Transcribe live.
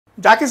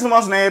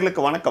Jackiecinemas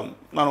நேயர்களுக்கு வணக்கம்.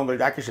 நான் உங்கள்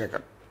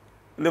ஜாக்கிசேகர்.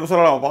 இந்த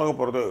எபிசோடில் நம்ம பார்க்க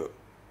போகிறது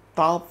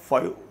டாப்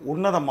 5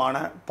 உன்னதமான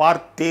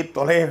பார்த்தே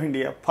தொலைய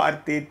வேண்டிய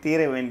பார்த்தே தீர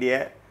வேண்டிய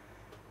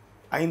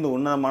 5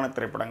 உன்னதமான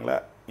திரைப்படங்களை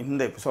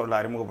இந்த எபிசோடில்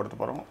அறிமுகப்படுத்த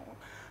போகிறோம்.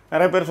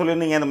 நிறைய பேர்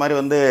சொல்லியிருந்தீங்க இந்த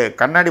மாதிரி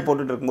கண்ணாடி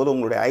போட்டுட்டு இருக்கும்போது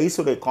உங்களுடைய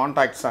ஐஸுடைய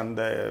கான்டாக்ட்ஸ்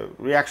அந்த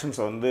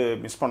ரியாக்ஷன்ஸை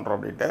மிஸ் பண்ணுறோம்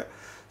அப்படின்ட்டு.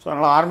 ஸோ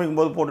அதனால்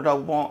ஆரம்பிக்கும் போது போட்டுட்டு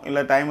வைப்போம்,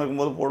 இல்லை டைம்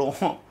இருக்கும்போது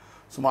போடுவோம்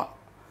சும்மா.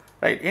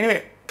 ரைட், எனிவே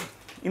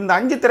இந்த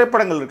 5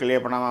 திரைப்படங்கள் இருக்கு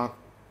இல்லையா, இப்போ நான்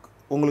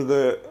உங்களுக்கு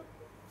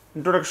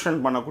இன்ட்ரொடக்ஷன்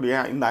பண்ணக்கூடிய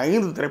இந்த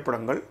 5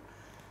 திரைப்படங்கள்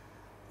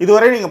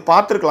இதுவரை நீங்கள்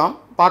பார்த்துருக்கலாம்,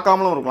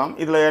 பார்க்காமலும் இருக்கலாம்.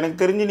 இதில் எனக்கு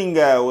தெரிஞ்சு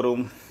நீங்கள் ஒரு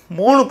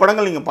 3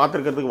 படங்கள் நீங்கள்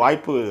பார்த்துருக்கிறதுக்கு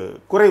வாய்ப்பு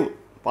குறைவு,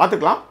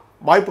 பார்த்துக்கலாம்,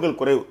 வாய்ப்புகள்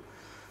குறைவு.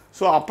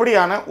 ஸோ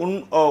அப்படியான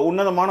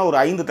உன்னதமான ஒரு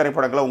 5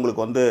 திரைப்படங்களை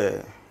உங்களுக்கு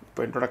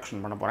இப்போ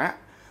இன்ட்ரொடக்ஷன் பண்ண போகிறேன்.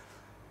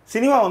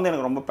 சினிமா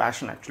எனக்கு ரொம்ப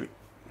பேஷன். ஆக்சுவலி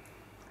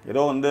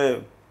ஏதோ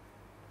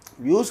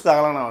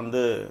வியூஸ்க்காகலாம்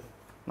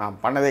நான்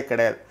பண்ணதே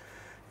கிடையாது.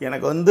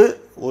 எனக்கு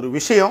ஒரு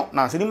விஷயம்,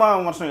 நான் சினிமா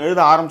விமர்சனம் எழுத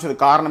ஆரம்பித்தது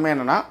காரணமே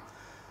என்னென்னா,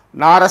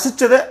 நான்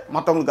ரசித்ததை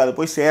மற்றவங்களுக்கு அது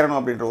போய் சேரணும்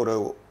அப்படின்ற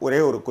ஒரே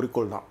ஒரு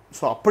குறிக்கோள் தான்.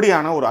 ஸோ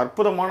அப்படியான ஒரு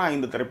அற்புதமான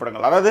 5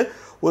 திரைப்படங்கள். அதாவது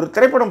ஒரு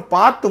திரைப்படம்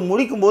பார்த்து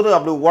முடிக்கும்போது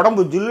அப்படி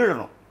உடம்பு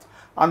ஜில்லிடணும்.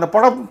 அந்த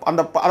படம்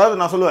அதாவது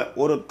நான் சொல்லுவேன்,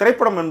 ஒரு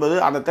திரைப்படம் என்பது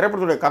அந்த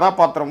திரைப்படத்துடைய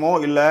கதாபாத்திரமோ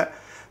இல்லை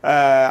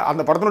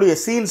அந்த படத்தினுடைய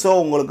சீன்ஸோ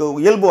உங்களுக்கு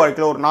இயல்பு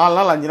வாழ்க்கையில் ஒரு 4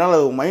 நாள் 5 நாள்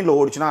அது மைண்டில்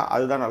ஓடிச்சுன்னா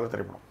அதுதான் நல்ல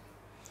திரைப்படம்.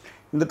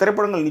 இந்த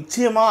திரைப்படங்கள்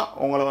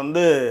நிச்சயமாக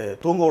உங்களை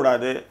தூங்க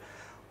விடாது.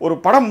 ஒரு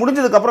படம்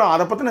முடிஞ்சதுக்கப்புறம்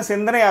அதை பற்றின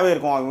சிந்தனையாகவே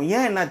இருக்கும். அவன்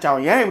ஏன் என்னாச்சு,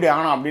 அவன் ஏன் இப்படி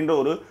ஆனா அப்படின்ற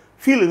ஒரு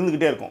ஃபீல்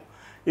இருந்துக்கிட்டே இருக்கும்.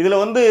 இதில்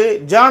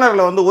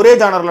ஜானரில் ஒரே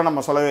ஜானரில்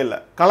நம்ம சொல்லவே இல்லை,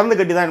 கலந்து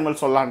கட்டி தான் இனிமேல்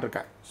சொல்லலான்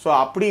இருக்கேன். ஸோ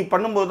அப்படி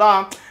பண்ணும்போது தான்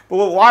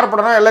இப்போ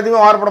வாரப்படம்னா எல்லாத்தையுமே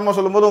வாரப்படமாக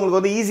சொல்லும்போது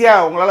உங்களுக்கு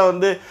ஈஸியாக உங்களால்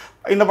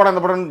இந்த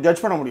படம்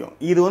ஜட்ஜ் பண்ண முடியும்.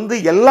 இது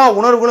எல்லா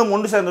உணர்வுகளும்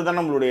ஒன்று சேர்ந்து தான்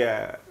நம்மளுடைய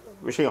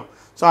விஷயம்.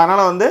 ஸோ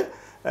அதனால்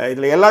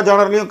இதில் எல்லா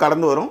ஜானர்லேயும்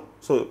கடந்து வரும்.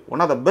 So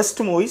one of the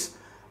best movies,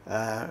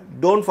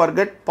 don't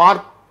forget,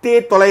 பார்த்தே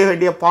தொலைய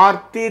வேண்டிய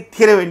பார்த்தே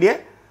தீர வேண்டிய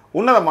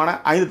உன்னதமான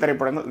 5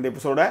 திரைப்படங்கள். இந்த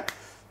எபிசோடை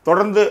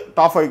தொடர்ந்து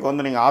டாப்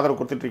 5க்கு நீங்கள் ஆதரவு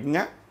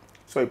கொடுத்துட்ருக்கீங்க.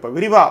 ஸோ இப்போ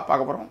விரிவாக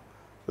பார்க்க போகிறோம்.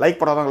 லைக்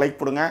பண்ணாதவங்க லைக்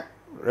போடுங்க.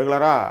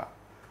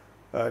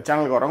 ரெகுலராக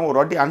சேனலுக்கு வரவங்க ஒரு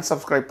வாட்டி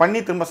அன்சப்ஸ்கிரைப்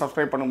பண்ணி திரும்ப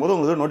சப்ஸ்கிரைப் பண்ணும்போது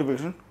உங்களுக்கு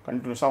நோட்டிஃபிகேஷன்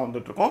கண்டினியூஸாக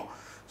வந்துட்டுருக்கோம்.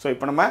 ஸோ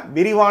இப்போ நம்ம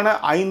விரிவான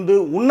 5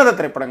 உன்னத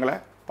திரைப்படங்களை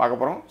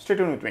பார்க்க போகிறோம். Stay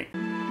tune with me.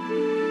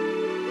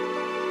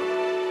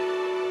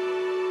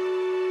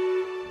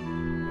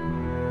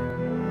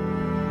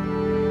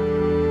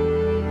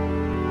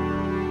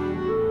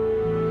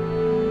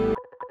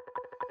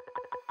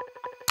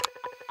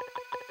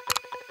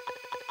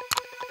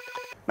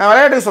 நான்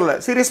விளையாட்டுக்கு சொல்ல,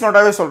 சீரியஸ்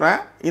நோட்டாகவே சொல்கிறேன்.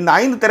 இந்த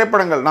 5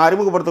 திரைப்படங்கள் நான்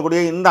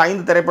அறிமுகப்படுத்தக்கூடிய இந்த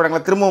 5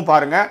 திரைப்படங்களை திரும்பவும்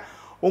பாருங்கள்.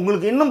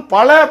 உங்களுக்கு இன்னும்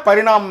பல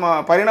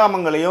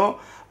பரிணாமங்களையும்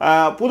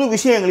புது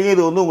விஷயங்களையும்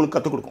இது உங்களுக்கு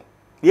கற்றுக் கொடுக்கும்.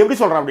 எப்படி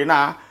சொல்கிறேன் அப்படின்னா,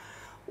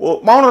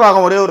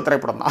 மௌனராகம் ஒரே ஒரு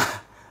திரைப்படம் தான்.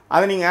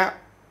 அதை நீங்கள்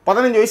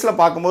 15 வயசில்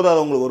பார்க்கும்போது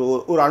அது உங்களுக்கு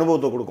ஒரு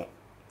அனுபவத்தை கொடுக்கும்.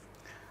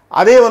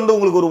 அதே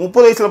உங்களுக்கு ஒரு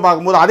 30 வயசில்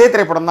பார்க்கும்போது அதே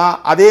திரைப்படம் தான்,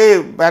 அதே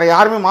வேறு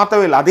யாருமே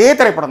மாற்றவே இல்லை, அதே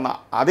திரைப்படம் தான்.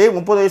 அதே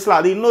 30 வயசில்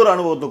அது இன்னொரு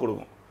அனுபவத்தை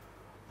கொடுக்கும்,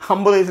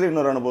 50 வயசில்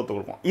இன்னொரு அனுபவத்தை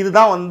கொடுக்கும்.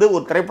 இதுதான்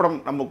ஒரு திரைப்படம்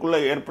நமக்குள்ளே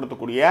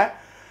ஏற்படுத்தக்கூடிய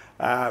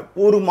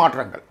ஒரு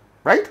மாற்றங்கள்.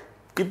 ரைட்,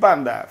 இப்போ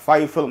அந்த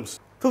 5 ஃபிலிம்ஸ்,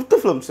 5th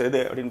ஃபிலிம்ஸ் எது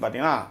அப்படின்னு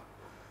பார்த்தீங்கன்னா,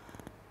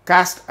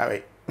 காஸ்ட் அவே.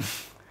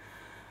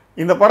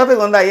 இந்த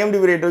படத்துக்கு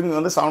IMDb ரேட்டிங்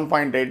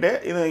 7.8.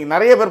 இது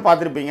நிறைய பேர்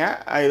பார்த்துருப்பீங்க.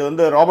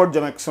 இது Robert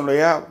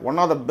ஜெமெக்ஸனுடைய one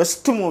of the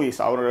best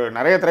movies. அவர்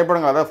நிறைய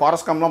திரைப்படங்கள், அதாவது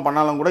ஃபாரஸ்ட் கம்லாம்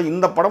பண்ணாலும் கூட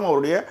இந்த படம்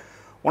அவருடைய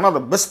one of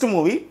the best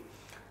movie.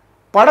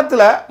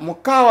 படத்தில்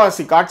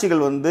முக்காவாசி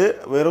காட்சிகள்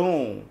வெறும்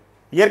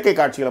இயற்கை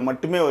காட்சிகளை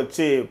மட்டுமே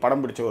வச்சு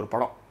படம் பிடிச்ச ஒரு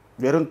படம்.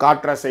 வெறும்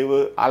காற்றசைவு,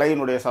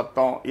 அலையினுடைய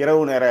சத்தம்,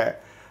 இரவு நேர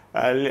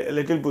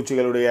விட்டில்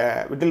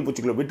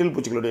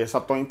பூச்சிகளுடைய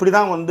சத்தம், இப்படி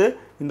தான்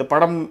இந்த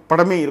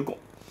படமே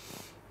இருக்கும்.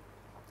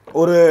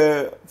 ஒரு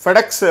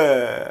ஃபெடெக்ஸ்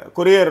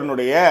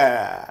கொரியரினுடைய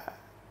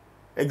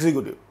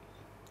எக்ஸிக்யூட்டிவ்,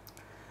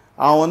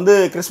 அவன்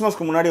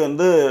கிறிஸ்மஸ்க்கு முன்னாடி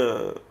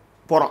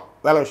போகிறான்,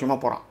 வேலை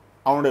விஷயமாக போகிறான்.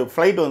 அவனுடைய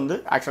ஃப்ளைட்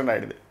ஆக்சிடெண்ட்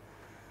ஆகிடுது.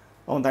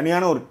 அவன்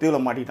தனியான ஒரு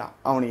தீவில் மாட்டிட்டான்.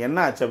 அவனுக்கு என்ன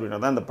ஆச்சு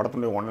அப்படின்றது தான் இந்த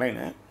படத்தினுடைய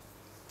ஒன்லைனு.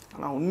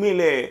 ஆனால்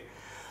உண்மையிலே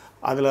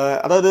அதில்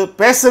அதாவது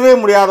பேசவே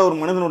முடியாத ஒரு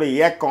மனிதனுடைய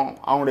ஏக்கம்,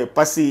 அவனுடைய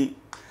பசி,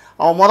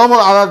 அவன்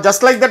அதாவது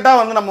ஜஸ்ட் லைக்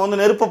தட்டாக நம்ம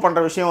நெருப்பு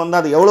பண்ணுற விஷயம்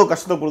அது எவ்வளோ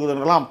கஷ்டத்தை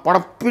கொடுக்குதுன்றலாம்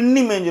படம்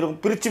பின்னி மேய்ஞ்சிருக்கும்,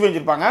 பிரித்து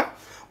மேய்ஞ்சிருப்பாங்க.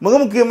 மிக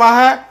முக்கியமாக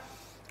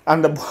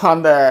அந்த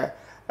அந்த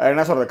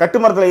என்ன சொல்கிறது,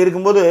 கட்டுமரத்தில்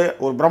இருக்கும்போது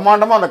ஒரு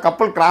பிரம்மாண்டமாக அந்த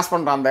கப்பல் கிராஸ்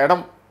பண்ணுற அந்த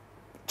இடம்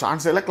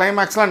சான்ஸ் இல்லை,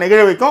 கிளைமேக்ஸ்லாம் நெகிழ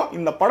வைக்கும்.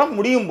 இந்த படம்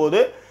முடியும்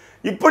போது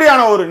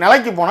இப்படியான ஒரு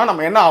நிலைக்கு போனால்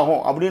நம்ம என்ன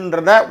ஆகும்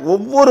அப்படின்றத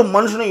ஒவ்வொரு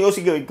மனுஷனும்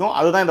யோசிக்க வைக்கும்.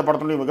 அதுதான் இந்த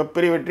படத்தினுடைய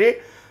மிகப்பெரிய வெற்றி.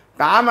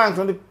 டாம்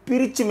ஹாங்க்ஸ்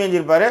பிரித்து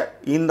மேய்ஞ்சிருப்பார்.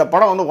 இந்த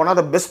படம் one of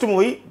the best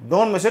movie,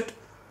 don't miss it.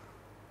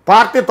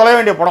 பார்த்தே தொலை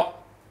வேண்டிய படம்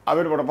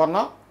அப்படின்ற படம்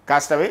தான்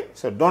cost away.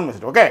 So don't miss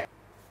it. Okay,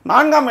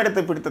 4ஆம்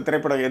இடத்தை பிடித்த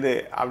திரைப்படம் எது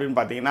அப்படின்னு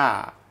பார்த்தீங்கன்னா,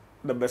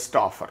 த பெஸ்ட்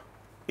ஆஃபர்.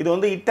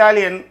 இது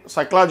இட்டாலியன்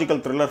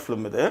சைக்கலாஜிக்கல் த்ரில்லர்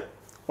ஃபிலிம். இது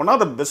one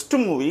of the best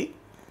movie.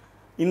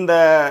 இந்த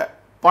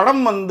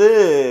படம்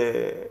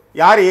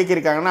யார்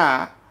இயக்கியிருக்காங்கன்னா,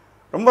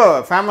 ரொம்ப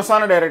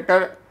ஃபேமஸான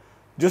டைரக்டர்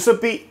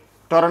ஜுசப்பி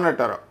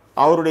டொரனட்டோ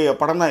அவருடைய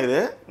படம் தான் இது.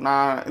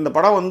 நான் இந்த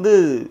படம்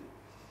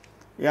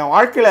என்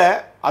வாழ்க்கையில்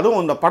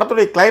அதுவும் இந்த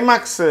படத்துடைய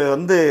கிளைமேக்ஸ்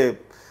வந்து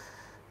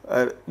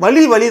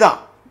வலி தான்.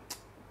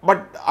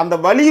 பட் அந்த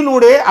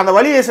வலியினுடைய அந்த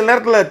வலியை சில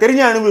நேரத்தில்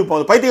தெரிஞ்ச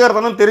அனுபவிப்போம்.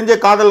 பைத்தியகாரத்தனம் தெரிஞ்ச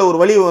காதலில் ஒரு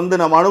வலியை வந்து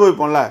நம்ம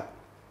அனுபவிப்போம்ல,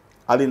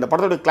 அது இந்த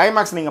படத்துடைய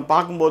கிளைமேக்ஸ் நீங்கள்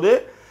பார்க்கும்போது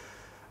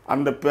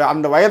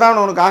அந்த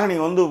வயதானவனுக்காக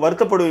நீங்கள் வந்து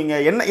வருத்தப்படுவீங்க.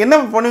 என்ன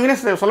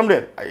பண்ணுவீங்கன்னு சொல்ல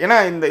முடியாது. ஏன்னா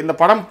இந்த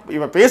படம்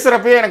இவன்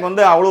பேசுகிறப்பே எனக்கு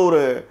வந்து அவ்வளோ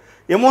ஒரு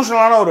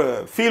எமோஷனலான ஒரு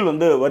ஃபீல்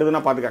வந்து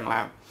வருதுன்னா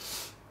பார்த்துக்கங்களேன்.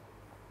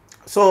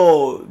 ஸோ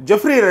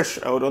ஜெஃப்ரி ரஷ்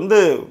அவர் வந்து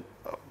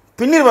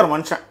பின்னிருவார்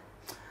மனுஷன்.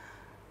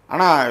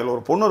 ஆனால் இதில்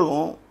ஒரு பொண்ணு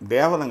இருக்கும்,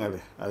 தேவதைங்க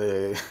அது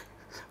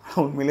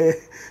உண்மையிலே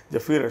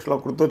ஜெஃப்ரி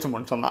ரஷ்லாம் கொடுத்து வச்ச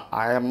மனுஷன் தான்.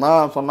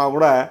 ஆயிரம்தான் சொன்னால்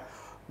கூட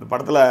இந்த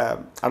படத்தில்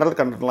அடல்ட்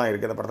கண்டென்ட்லாம்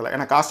இருக்குது இந்த படத்தில்.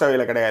 ஏன்னா காஸ்ட்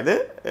அவையில் கிடையாது,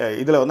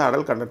 இதில் வந்து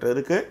அடல்ட் கண்டென்ட்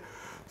இருக்குது.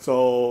 ஸோ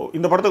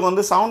இந்த படத்துக்கு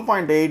வந்து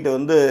 7.8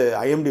 வந்து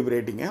IMDb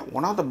rating.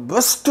 One of the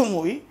best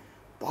movie.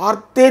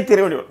 பார்த்தே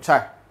தெரிய வேண்டிய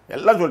சார்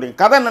எல்லாம் சொல்லிட்டீங்க.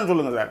 கதை என்னன்னு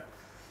சொல்லுங்கள் சார்.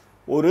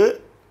 ஒரு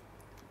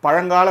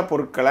பழங்கால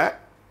பொருட்களை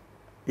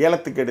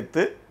ஏலத்துக்கு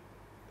எடுத்து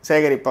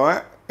சேகரிப்பவன்,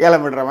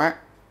 ஏலம் விடுறவன்,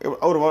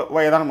 ஒரு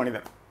வயதான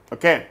மனிதன்.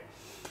 ஓகே,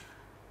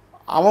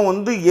 அவன்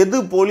வந்து எது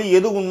போலி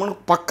எது உண்மைன்னு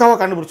பக்காவாக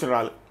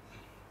கண்டுபிடிச்சிடுறாள்.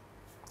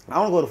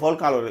 அவனுக்கு ஒரு ஃபோன்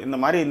கால் வருது, இந்த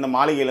மாதிரி இந்த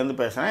மாளிகையிலேருந்து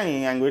பேசுகிறேன்,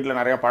 எங்கள் வீட்டில்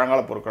நிறையா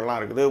பழங்கால பொருட்கள்லாம்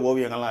இருக்குது,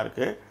 ஓவியங்கள்லாம்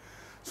இருக்குது,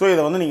 ஸோ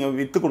இதை வந்து நீங்கள்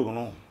விற்று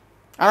கொடுக்கணும்,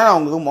 ஆனால் நான்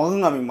அவங்களுக்கு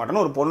முகம் காமிக்க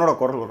மாட்டேன்னு ஒரு பொண்ணோட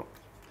குரல் வரும்.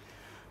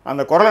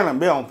 அந்த குரலை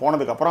நம்பி அவன்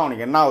போனதுக்கப்புறம்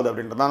அவனுக்கு என்ன ஆகுது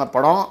அப்படின்றது தான் அந்த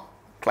படம்.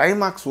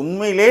 கிளைமேக்ஸ்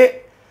உண்மையிலே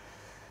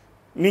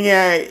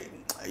நீங்கள்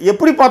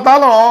எப்படி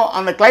பார்த்தாலும்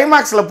அந்த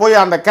கிளைமேக்ஸில் போய்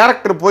அந்த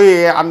கேரக்டர் போய்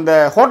அந்த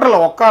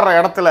ஹோட்டலில் உட்கார்ற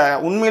இடத்துல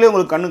உண்மையிலே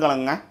உங்களுக்கு கண்ணு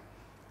கலங்குங்க.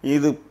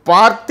 இது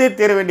பார்த்தே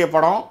தெரிய வேண்டிய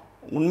படம்,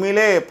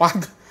 உண்மையிலே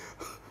பார்த்து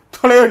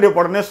தொலைய வேண்டிய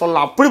படம்னே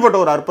சொல்லலாம். அப்படிப்பட்ட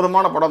ஒரு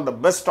அற்புதமான படம், the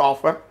best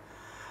offer.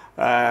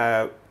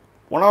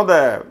 One of the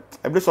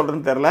எப்படி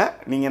சொல்கிறதுன்னு தெரில.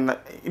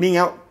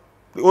 நீங்கள்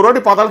ஒரு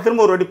வாட்டி பார்த்தாலும்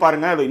திரும்ப ஒரு வாட்டி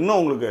பாருங்கள், அது இன்னும்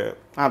உங்களுக்கு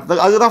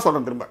அதுதான்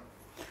சொல்கிறேன் திரும்ப.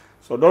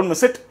 So don't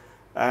miss it.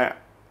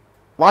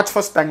 Watch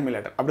first thank me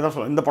later அப்படி தான்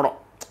சொல்லுவேன். இந்த படம்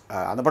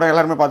அந்த படம்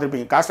எல்லாருமே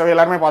பார்த்துருப்பீங்க, காஸ்ட்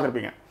எல்லாருமே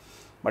பார்த்துருப்பீங்க.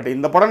 பட்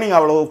இந்த படம் நீங்கள்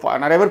அவ்வளோ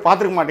நிறைய பேர்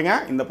பார்த்துருக்க மாட்டீங்க.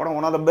 இந்த படம்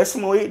one of the best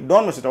movie,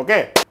 don't miss it. Okay,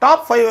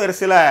 top 5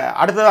 வரிசையில்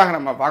அடுத்ததாக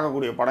நம்ம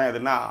பார்க்கக்கூடிய படம்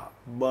எதுன்னா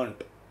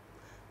பர்ன்ட்,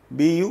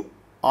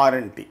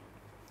 BURNT.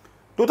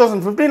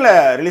 2015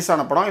 ரிலீஸ்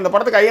ஆன படம். இந்த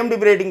படத்துக்கு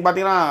IMDb ரேட்டிங்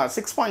பார்த்தீங்கன்னா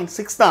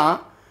 6.6 தான்.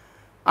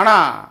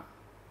 ஆனால்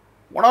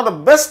one of the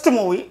best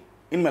movie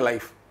in my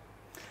life.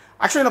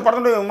 Actually இந்த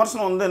படத்துடைய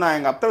விமர்சனம் வந்து நான்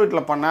எங்கள் அத்தை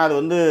வீட்டில் பண்ணேன். அது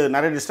வந்து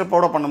நிறைய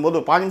டிஸ்டர்போட பண்ணும்போது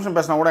 5 நிமிஷம்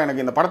பேசினா கூட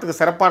எனக்கு இந்த படத்துக்கு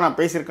சிறப்பாக நான்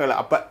பேசியிருக்கல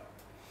அப்போ.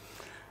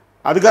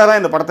 அதுக்காக தான்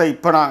இந்த படத்தை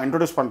இப்போ நான்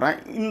இன்ட்ரடியூஸ் பண்ணுறேன்.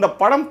 இந்த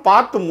படம்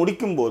பார்த்து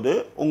முடிக்கும்போது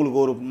உங்களுக்கு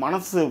ஒரு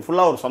மனசு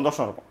ஃபுல்லாக ஒரு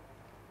சந்தோஷம் இருக்கும்.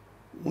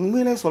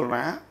 உண்மையிலே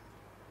சொல்கிறேன்,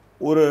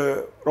 ஒரு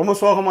ரொம்ப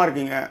சோகமாக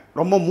இருக்கீங்க,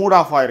 ரொம்ப மூட்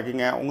ஆஃப்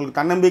ஆகிருக்கீங்க, உங்களுக்கு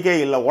தன்னம்பிக்கை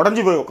இல்லை,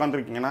 உடஞ்சி போய்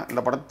உட்காந்துருக்கீங்கன்னா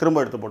இந்த படத்தை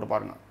திரும்ப எடுத்து போட்டு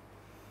பாருங்கள்.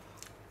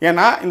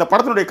 ஏன்னா இந்த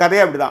படத்தினுடைய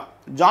கதையே அப்படி தான்.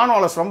 ஜான்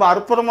வாலஸ் ரொம்ப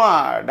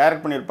அற்புதமாக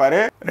டைரக்ட் பண்ணியிருப்பார்.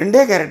 2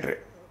 கேரக்டர்,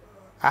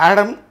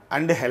 ஆடம்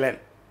அண்டு ஹெலன்.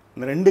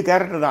 இந்த 2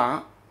 கேரக்டர் தான்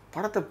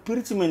படத்தை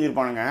பிரித்து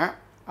மேய்ஞ்சிருப்பானுங்க.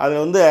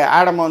 அதில் வந்து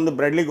ஆடமை வந்து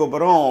பிரெட்லி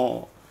கூப்பரும்,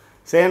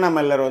 சேனா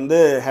மெல்லர் வந்து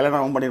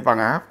ஹெலனாவும்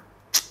பண்ணியிருப்பாங்க.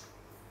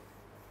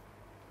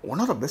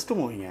 One of the best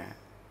மூவிங்க.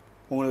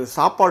 உங்களுக்கு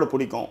சாப்பாடு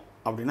பிடிக்கும்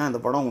அப்படின்னா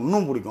இந்த படம்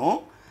இன்னும் பிடிக்கும்.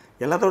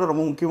 எல்லாத்தோட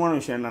ரொம்ப முக்கியமான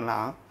விஷயம் என்னென்னா,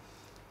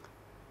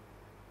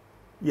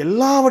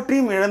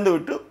 எல்லாவற்றையும் இழந்து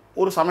விட்டு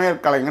ஒரு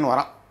சமையல் கலைஞன்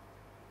வரான்,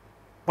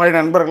 பழைய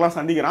நண்பர்கள்லாம்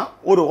சந்திக்கிறான்,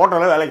 ஒரு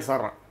ஹோட்டலில் வேலைக்கு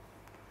சேர்றான்.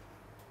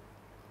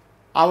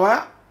 அவன்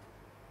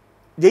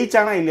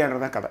ஜெயிச்சானா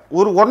இல்லையான்றதான் கதை.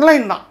 ஒரு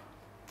ஒன்லைன் தான்.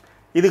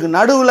 இதுக்கு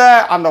நடுவில்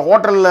அந்த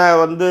ஹோட்டலில்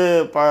வந்து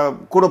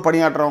கூட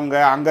பணியாற்றுறவங்க,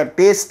 அங்கே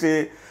டேஸ்ட்டு,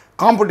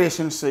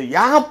 காம்படிஷன்ஸு,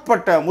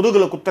 ஏகப்பட்ட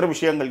முதுகில் குத்துற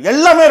விஷயங்கள்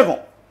எல்லாமே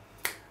இருக்கும்.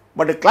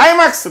 பட்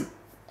கிளைமேக்ஸ்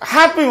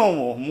ஹாப்பி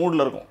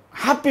மூடில் இருக்கும்,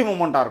 ஹாப்பி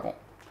மூமெண்ட்டாக இருக்கும்.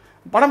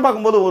 படம்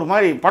பார்க்கும்போது ஒரு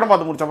மாதிரி படம்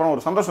பார்த்து முடிச்சப்பறம்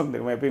ஒரு சந்தோஷம்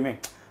தெரியும் எப்பயுமே.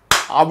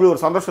 அப்படி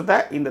ஒரு சந்தோஷத்தை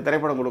இந்த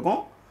திரைப்படம்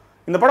கொடுக்கும்.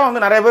 இந்த படம்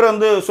வந்து நிறைய பேர்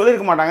வந்து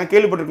சொல்லியிருக்க மாட்டாங்க,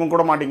 கேள்விப்பட்டிருக்க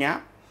கூட மாட்டீங்க.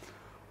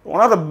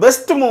 One of the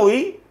best movie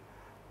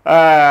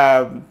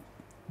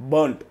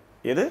burnt.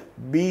 எது?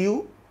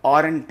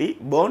 BURNT,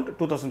 burnt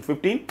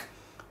 2015.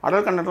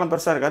 அடல் கண்டென்ட்லாம்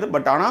பெருசாக இருக்காது,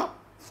 பட் ஆனால்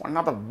one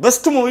of the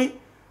best movie.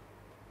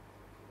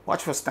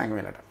 Watch first thank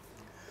me later.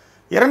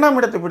 2ஆம்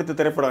இடத்தை பிடித்த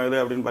திரைப்படம்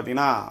எது அப்படின்னு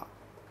பார்த்தீங்கன்னா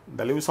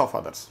த லிவ்ஸ் ஆஃப்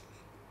அதர்ஸ்.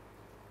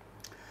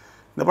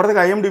 இந்த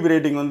படத்துக்கு IMDb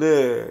ரேட்டிங் வந்து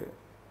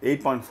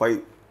 8.5.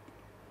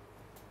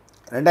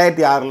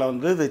 2006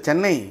 வந்து இது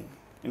சென்னை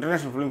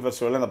இன்டர்நேஷ்னல் ஃபிலிம்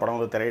ஃபெஸ்டிவலில் இந்த படம்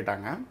வந்து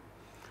திரையிட்டாங்க.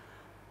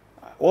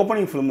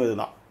 ஓப்பனிங் ஃபிலிம் இது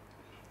தான்.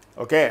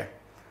 ஓகே,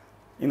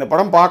 இந்த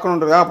படம்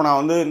பார்க்கணுன்றதுக்காக அப்போ நான்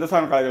வந்து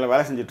இந்துஸ்தான் காலேஜில்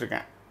வேலை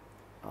செஞ்சிட்ருக்கேன்.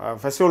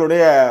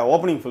 ஃபெஸ்டிவலுடைய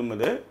ஓப்பனிங் ஃபிலிம்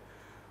இது.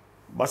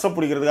 பஸ்ஸை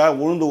பிடிக்கிறதுக்காக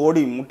உழுந்து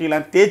ஓடி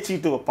முட்டிலாம்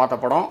தேய்ச்சிட்டு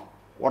பார்த்த படம்.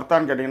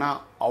 ஒர்த்தான்னு கேட்டிங்கன்னா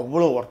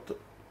அவ்வளோ ஒர்த்து.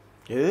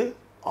 இது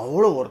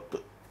அவ்வளோ ஒர்த்து.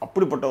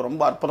 அப்படிப்பட்ட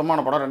ரொம்ப அற்புதமான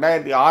படம்.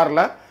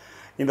 2006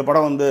 இந்த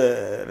படம் வந்து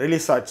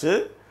ரிலீஸ் ஆச்சு.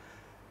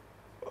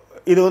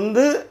 இது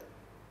வந்து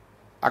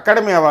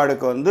அகாடமி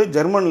அவார்டுக்கு வந்து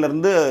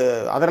ஜெர்மன்லேருந்து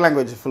அதர்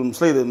லாங்குவேஜ்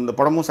ஃபிலிம்ஸில் இந்த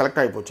படமும் செலக்ட்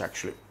ஆகி போச்சு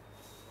ஆக்சுவலி.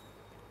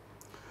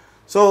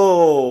 ஸோ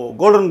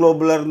கோல்டன்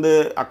குளோப்லேருந்து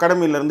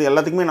அகாடமியிலேருந்து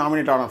எல்லாத்துக்குமே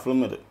நாமினேட் ஆன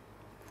ஃபிலிம் இது.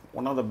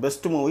 One of the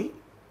best movie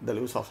the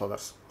lives of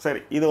others.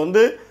 சரி, இது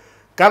வந்து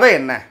கதை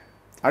என்ன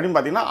அப்படின்னு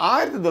பார்த்தீங்கன்னா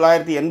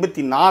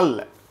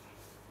 1984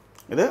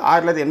 இது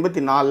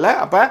 1984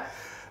 அப்போ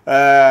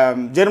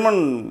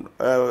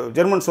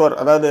ஜெர்மன் சுவர்,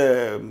 அதாவது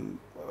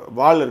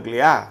வால் இருக்கு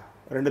இல்லையா,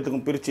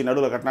 ரெண்டுத்துக்கும் பிரித்து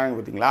நடுவில் கட்டினாங்க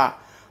பார்த்தீங்களா,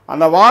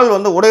 அந்த வால்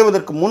வந்து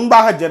உடைவதற்கு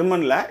முன்பாக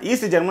ஜெர்மனில்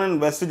ஈஸ்ட் ஜெர்மன்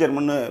வெஸ்ட்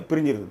ஜெர்மன்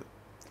பிரிஞ்சிருந்தது.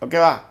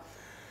 ஓகேவா?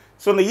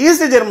 ஸோ இந்த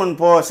ஈஸ்ட் ஜெர்மன்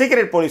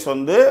சீக்ரெட் போலீஸ்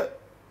வந்து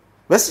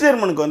வெஸ்ட்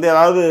ஜெர்மனுக்கு வந்து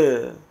ஏதாவது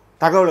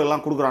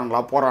தகவல்கள்லாம்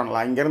கொடுக்குறாங்களா, போகிறாங்களா,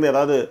 இங்கேருந்து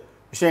ஏதாவது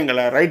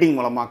விஷயங்களை ரைட்டிங்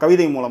மூலமாக,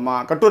 கவிதை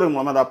மூலமாக, கட்டுரை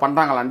மூலமாக ஏதாவது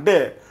பண்ணுறாங்களான்ட்டு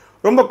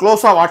ரொம்ப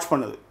க்ளோஸாக வாட்ச்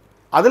பண்ணுது.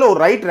 அதில் ஒரு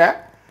ரைட்டரை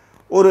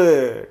ஒரு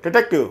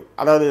டிடெக்டிவ்,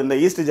 அதாவது இந்த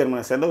ஈஸ்ட்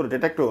ஜெர்மனை சேர்ந்த ஒரு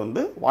டிடெக்டிவ்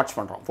வந்து வாட்ச்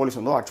பண்ணுறான், போலீஸ்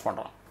வந்து வாட்ச்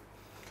பண்ணுறான்.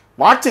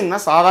 வாட்சிங்னா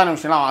சாதாரண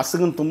விஷயம்லாம்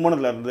அசுகுன்னு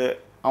தும்மனதுலேருந்து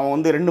அவன்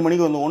வந்து 2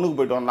 மணிக்கு வந்து 1க்கு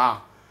போயிட்டு வந்தான்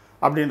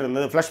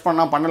அப்படின்றது, ஃப்ளஷ்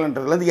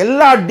பண்ணலன்றதுலேருந்து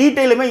எல்லா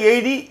டீட்டெயிலுமே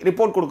எழுதி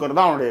ரிப்போர்ட் கொடுக்கறது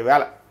தான் அவனுடைய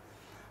வேலை.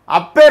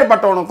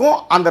 அப்பேற்பட்டவனுக்கும்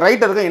அந்த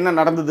ரைட்டருக்கும் என்ன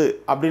நடந்தது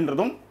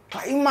அப்படின்றதும்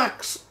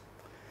கிளைமேக்ஸ்.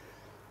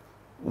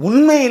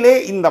 உண்மையிலே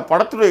இந்த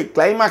படத்துடைய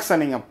கிளைமேக்ஸை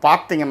நீங்கள்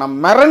பார்த்தீங்கன்னா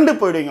மிரண்டு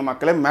போயிடுவீங்க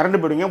மக்களே, மிரண்டு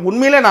போயிடுவீங்க.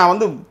 உண்மையிலே நான்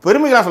வந்து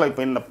பெருமையாக சொல்ல,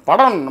 இப்போ இந்த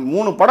படம்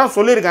 3 படம்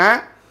சொல்லியிருக்கேன்,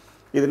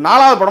 இது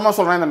 4வது படமாக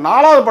சொல்கிறேன். இந்த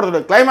 4வது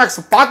படத்துடைய கிளைமேக்ஸ்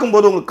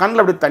பார்க்கும்போது உங்களுக்கு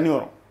கண்ணில் அப்படி தண்ணி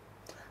வரும்.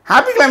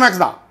 ஹாப்பி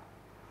கிளைமேக்ஸ் தான்,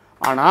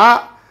 ஆனால்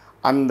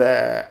அந்த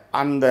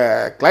அந்த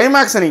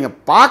கிளைமேக்ஸை நீங்கள்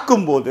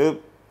பார்க்கும்போது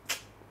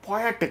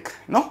பொயாட்டிக்,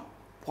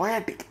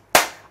 பொயாட்டிக்,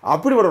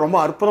 அப்படிப்பட்ட ரொம்ப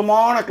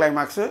அற்புதமான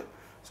climax.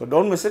 So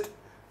don't miss it.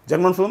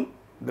 German film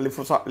the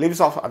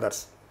lives of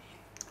others.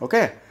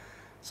 Okay,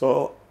 so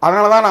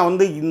அதனால தான் நான்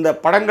வந்து இந்த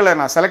படங்களை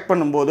நான் செலக்ட்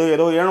பண்ணும்போது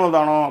ஏதோ ஏனோ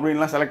தானோ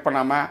அப்படின்லாம் செலக்ட்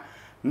பண்ணாமல்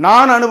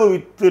நான்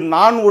அனுபவித்து,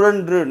 நான்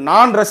உழன்று,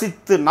 நான்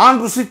ரசித்து, நான்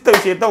ருசித்த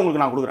விஷயத்தை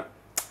உங்களுக்கு நான் கொடுக்குறேன்.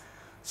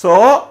 ஸோ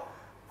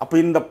அப்போ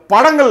இந்த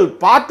படங்கள்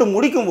பார்த்து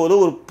முடிக்கும்போது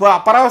ஒரு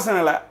பரவச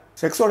நிலை,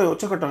 செக்ஸோடைய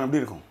உச்சக்கட்டம்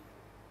எப்படி இருக்கும்,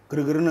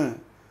 கிருகிருன்னு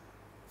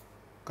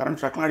கரண்ட்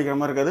ட்ரக்லாம் அடிக்கிற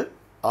மாதிரி இருக்காது,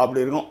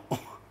 அப்படி இருக்கும்.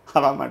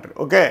 அதான் மேட்ரு.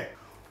 ஓகே,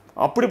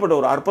 அப்படிப்பட்ட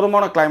ஒரு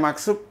அற்புதமான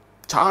கிளைமேக்ஸு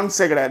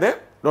சான்ஸே கிடையாது.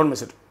 Don't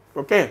miss it.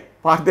 ஓகே,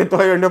 பார்த்தே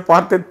தொலை வேண்டிய,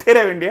 பார்த்தே தேர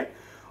வேண்டிய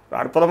ஒரு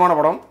அற்புதமான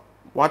படம்.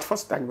 Watch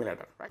first, thank me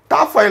later.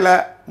 Top 5ல்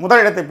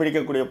முதல் இடத்தை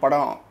பிடிக்கக்கூடிய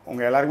படம்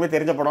உங்கள் எல்லாருக்குமே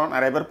தெரிஞ்ச படம்,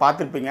 நிறைய பேர்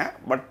பார்த்துருப்பீங்க.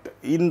 பட்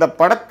இந்த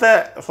படத்தை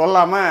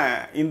சொல்லாமல்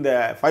இந்த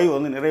 5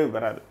 வந்து நிறைவு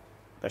பெறாது.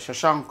 த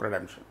ஷஷாங்க்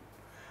ரிடெம்ப்ஷன்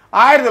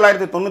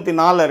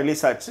 1994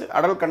 ரிலீஸ் ஆச்சு.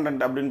 அடல்ட்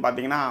கண்டென்ட் அப்படின்னு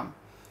பார்த்தீங்கன்னா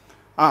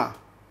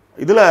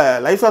இதில்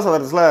லைஃப் ஆஃப்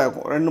அதர்ஸில்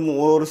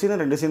ஒரு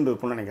சீன் 2 சீன்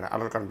இருக்குன்னு நினைக்கிறேன்.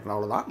 அடல்ட் கண்டென்ட்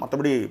அவ்வளோதான்,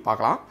 மற்றபடி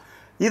பார்க்கலாம்.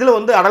 இதில்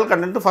வந்து அடல்ட்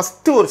கண்டென்ட்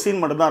ஃபஸ்ட்டு ஒரு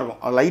சீன் மட்டும்தான் இருக்கும்,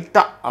 அது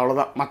லைட்டாக,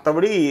 அவ்வளோதான்.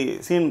 மற்றபடி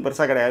சீன்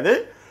பெருசாக கிடையாது.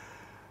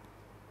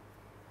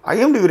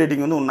 IMDb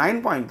ரேட்டிங் வந்து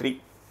 9.3.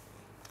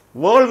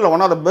 வேர்ல்டில்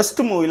ஒன் ஆஃப் த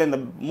பெஸ்ட் மூவியில் இந்த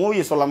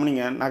மூவியை சொல்லாமல்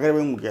நீங்கள்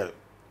நகரவே முடியாது.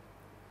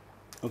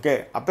 ஓகே,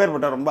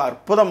 அப்பேற்பட்ட ரொம்ப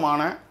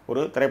அற்புதமான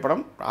ஒரு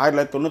திரைப்படம்.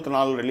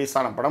 1994 ரிலீஸ்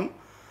ஆன படம்.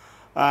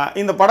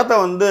 இந்த படத்தை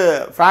வந்து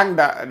ஃப்ராங்க்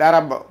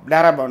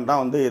டேராபன்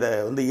தான் வந்து இதை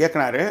வந்து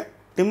இயக்குனார்.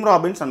 Dim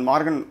Robbins and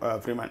Morgan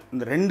Freeman,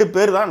 இந்த 2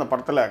 பேர் தான் இந்த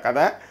படத்தில்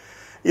கதை.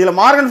 இதில்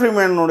மார்கன்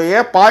ஃப்ரீமேனுடைய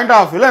பாயிண்ட்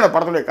ஆஃப் வியூவில் இந்த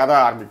படத்துடைய கதை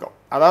ஆரம்பிக்கும்.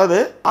 அதாவது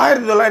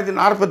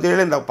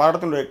 1947 இந்த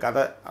படத்தினுடைய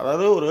கதை,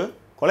 அதாவது ஒரு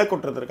கொலை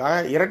குற்றத்திற்காக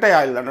இரட்டை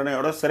ஆயுள்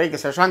தண்டனையோட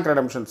ஷஷாங்க்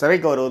ரிடெம்ப்ஷன்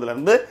சிறைக்கு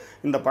வருவதிலிருந்து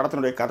இந்த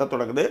படத்தினுடைய கதை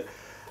தொடங்குது.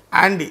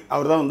 ஆண்டி,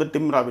 அவர் தான் வந்து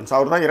டிம் ராபின்ஸ்,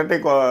 அவர் தான் இரட்டை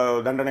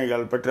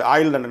தண்டனைகள் பெற்று,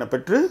 ஆயுள் தண்டனை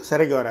பெற்று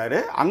சிறைக்கு வராரு.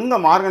 அங்கே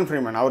மார்கன்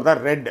ஃப்ரீமேன், அவர்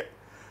தான் ரெட்,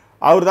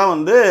 அவர் தான்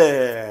வந்து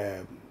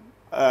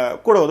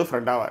கூட வந்து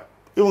ஃப்ரெண்ட் ஆவார்.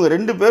 இவங்க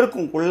 2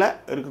 பேருக்குள்ளே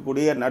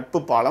இருக்கக்கூடிய நட்பு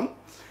பாலம்.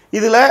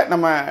 இதில்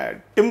நம்ம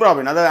டிம்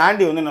ராபின், அதாவது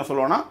ஆண்டி வந்து என்ன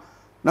சொல்லுவோன்னா,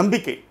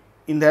 நம்பிக்கை,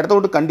 இந்த இடத்த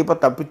விட்டு கண்டிப்பாக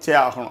தப்பிச்சே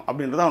ஆகணும்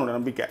அப்படின்றது அவனோட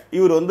நம்பிக்கை.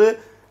 இவர் வந்து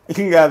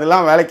இங்கே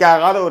அதெல்லாம் வேலைக்கு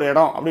ஆகாத ஒரு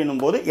இடம்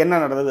அப்படின்னும் போது என்ன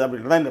நடந்தது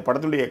அப்படின்றது தான் இந்த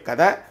படத்துடைய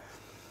கதை.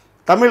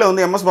 தமிழில்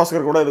வந்து MS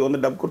பாஸ்கர் கூட இது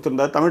வந்து டப்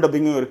கொடுத்துருந்தார், தமிழ்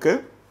டப்பிங்கும்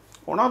இருக்குது.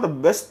 One of the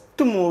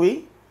best movie.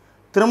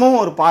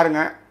 திரும்பவும் ஒரு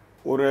பாருங்கள்,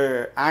 ஒரு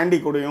ஆண்டி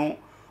கூடயும்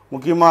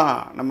முக்கியமாக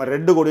நம்ம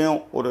ரெட்டு கூடயும்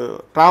ஒரு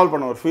ட்ராவல்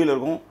பண்ண ஒரு ஃபீல்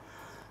இருக்கும்.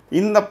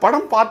 இந்த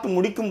படம் பார்த்து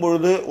முடிக்கும்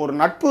பொழுது ஒரு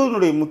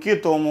நட்புனுடைய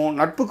முக்கியத்துவமும்,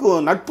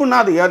 நட்புன்னா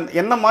அது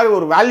என்ன மாதிரி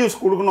ஒரு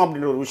வேல்யூஸ் கொடுக்கணும்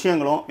அப்படின்ற ஒரு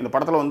விஷயங்களும் இந்த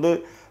படத்தில் வந்து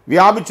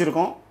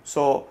வியாபிச்சிருக்கும்.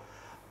 ஸோ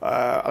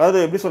அதாவது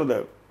எப்படி சொல்கிறது,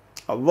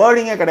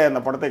 வேர்டிங்கே கிடையாது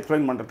அந்த படத்தை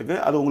எக்ஸ்பிளைன் பண்ணுறதுக்கு,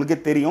 அது உங்களுக்கே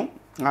தெரியும்.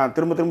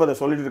 திரும்ப திரும்ப அதை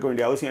சொல்லிட்டு இருக்க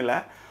வேண்டிய அவசியம் இல்லை.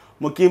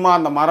 முக்கியமாக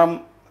அந்த மரம்,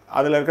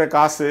 அதில் இருக்கிற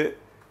காசு,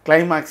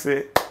 climax,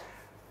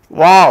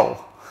 wow,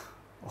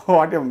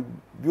 what a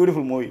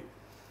beautiful movie.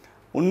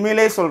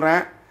 உண்மையிலே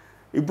சொல்கிறேன்,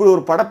 இப்படி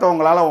ஒரு படத்தை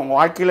உங்களால் உங்கள்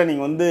வாழ்க்கையில்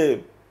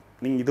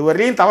நீங்கள்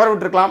இதுவரையும் தவற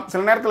விட்டுருக்கலாம்.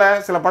 சில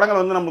நேரத்தில் சில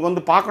படங்கள் வந்து நம்மளுக்கு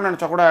வந்து பார்க்கணும்னு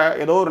நினச்சா கூட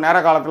ஏதோ ஒரு நேர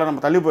காலத்தில்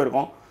நம்ம தள்ளி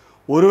போயிருக்கோம்.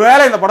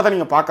 ஒருவேளை இந்த படத்தை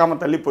நீங்கள் பார்க்காம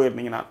தள்ளி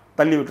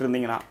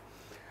விட்டுருந்தீங்கன்னா,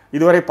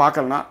 இதுவரை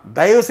பார்க்கலனா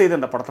தயவு செய்து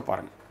அந்த படத்தை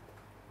பாருங்கள்.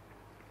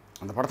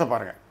 அந்த படத்தை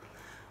பாருங்கள்,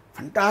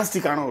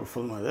 ஃபண்டாஸ்டிக்கான ஒரு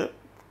ஃபிலிம் அது.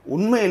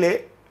 உண்மையிலே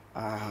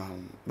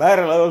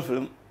வேறு level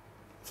film.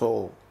 So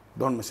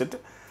don't miss it.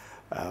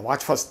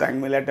 Watch first,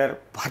 thank me later,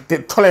 பார்த்து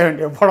தொலை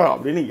வேண்டிய படம்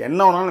அப்படின்னு என்ன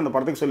வேணாலும் இந்த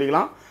படத்துக்கு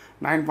சொல்லிக்கலாம்.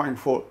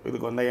 9.4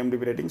 இதுக்கு வந்து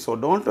IMDb rating. So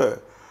don't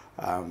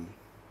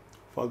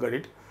forget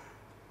it.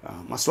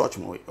 Must watch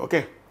movie. Okay,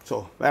 so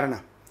வேறு என்ன,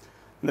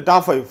 இந்த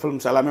டாப் 5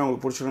 ஃபிலிம்ஸ் எல்லாமே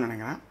உங்களுக்கு பிடிச்சிருக்குன்னு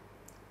நினைக்கிறேன்.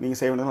 நீங்கள்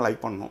செய்ய வேண்டியது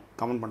லைக் பண்ணணும்,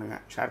 கமெண்ட்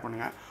பண்ணுங்கள், ஷேர்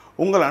பண்ணுங்கள்,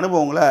 உங்கள்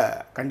அனுபவங்களை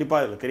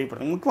கண்டிப்பாக இதில்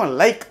தெரியப்படுத்துங்க. முக்கியமாக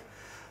லைக்.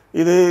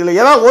 இதில்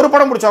ஏதாவது ஒரு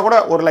படம் பிடிச்சா கூட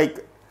ஒரு லைக்,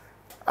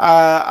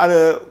 அது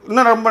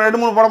இன்னும் ரொம்ப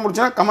 2-3 படம்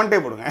பிடிச்சினா கமெண்ட்டே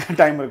போடுங்க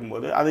டைம்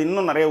இருக்கும்போது. அது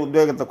இன்னும் நிறைய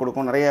உத்வேகத்தை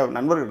கொடுக்கும். நிறைய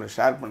நண்பர்கள்கிட்ட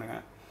ஷேர்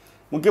பண்ணுங்கள்.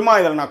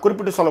 முக்கியமாக இதில் நான்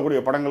குறிப்பிட்டு சொல்லக்கூடிய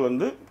படங்கள்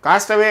வந்து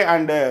காஸ்டவே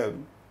அண்டு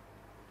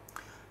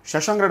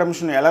ஷஷாங்க்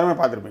ரெடெம்ப்ஷன் எல்லாருமே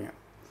பார்த்துருப்பீங்க.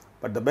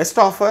 But the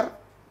best offer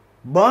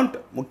burnt,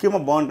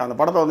 முக்கியமாக பர்ன்ட். அந்த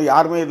படத்தை வந்து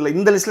யாருமே இதில்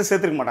இந்த லிஸ்ட்டில்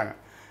சேர்த்துருக்க மாட்டாங்க.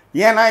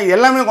 ஏன்னா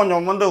எல்லாமே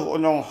கொஞ்சம் வந்து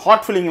கொஞ்சம்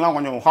ஹாட் ஃபீலிங்லாம்,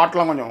 கொஞ்சம்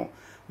ஹாட்லாம் கொஞ்சம்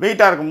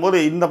வெயிட்டாக இருக்கும்போது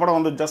இந்த படம்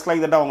வந்து ஜஸ்ட்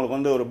லைக் தட்டாக அவங்களுக்கு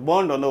வந்து ஒரு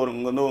பர்ன்ட் வந்து ஒரு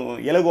வந்து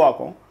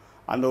இலகுவாக்கும்.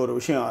 அந்த ஒரு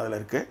விஷயம் அதில்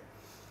இருக்குது.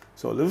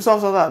 ஸோ லிவ்ஸ்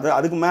ஆஃப் தான் அது,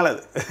 அதுக்கு மேலே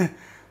அது.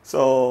 ஸோ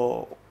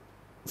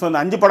இந்த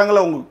 5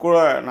 படங்களை உங்கள் கூட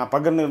நான்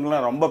பகிர்ந்துல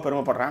ரொம்ப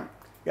பெருமைப்படுறேன்.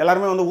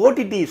 எல்லாருமே வந்து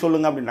ஓடிடி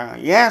சொல்லுங்கள் அப்படின்றாங்க.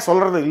 ஏன்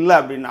சொல்கிறது இல்லை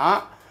அப்படின்னா,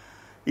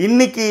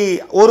 இன்றைக்கி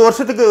ஒரு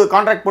வருஷத்துக்கு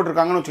கான்ட்ராக்ட்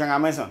போட்டிருக்காங்கன்னு வச்சுக்கோங்க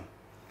அமேசான்.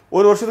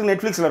 ஒரு வருஷத்துக்கு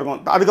நெட்ஃப்ளிக்ஸில் இருக்கும்.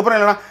 அதுக்கப்புறம்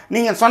இல்லைனா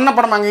நீங்கள் சொன்ன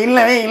படம் அங்கே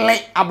இல்லவே இல்லை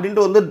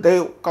அப்படின்ட்டு வந்து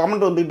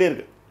கமெண்ட் வந்துக்கிட்டே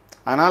இருக்குது.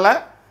 அதனால்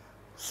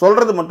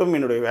சொல்கிறது மட்டும்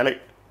என்னுடைய வேலை.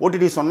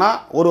 ஓடிடி சொன்னால்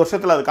ஒரு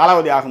வருஷத்தில் அது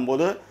காலாவதி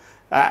ஆகும்போது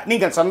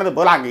நீங்கள் சொன்னது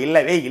போல் அங்கே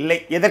இல்லவே இல்லை,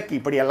 எதற்கு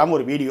இப்படி எல்லாம்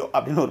ஒரு வீடியோ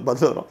அப்படின்னு ஒரு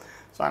பதில் வரும்.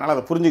 ஸோ அதனால்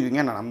அதை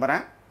புரிஞ்சுக்கிங்க, நான்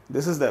நம்புகிறேன்.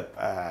 This is the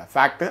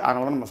fact.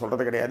 அதனால தான் நம்ம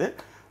சொல்கிறது கிடையாது.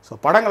 ஸோ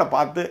படங்களை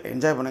பார்த்து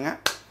என்ஜாய் பண்ணுங்கள்.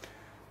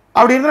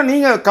 அப்படி இருந்தால்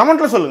நீங்கள்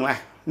கமெண்ட்டில்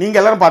சொல்லுங்களேன். நீங்கள்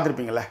எல்லோரும்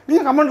பார்த்துருப்பீங்களே,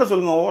 நீங்கள் கமெண்ட்டில்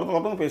சொல்லுங்கள்.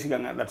 ஒவ்வொருத்தவங்க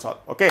பேசிக்காங்க. That's all.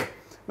 ஓகே,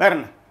 வேறு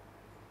என்ன?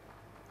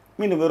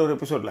 மீண்டும் வேறொரு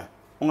எபிசோடில்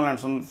உங்களை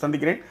நான்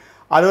சந்திக்கிறேன்.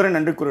 அதுவரை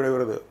நன்றி கூறி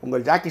விடைபெறுவது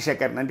உங்கள் ஜாக்கி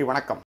சேகர். நன்றி,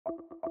 வணக்கம்.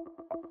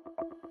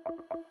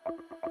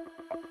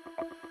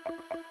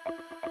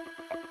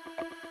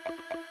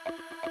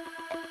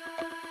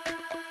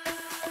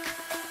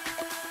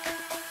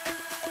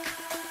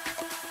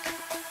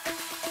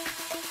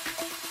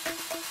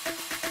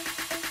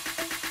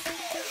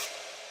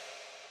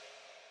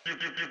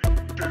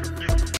 You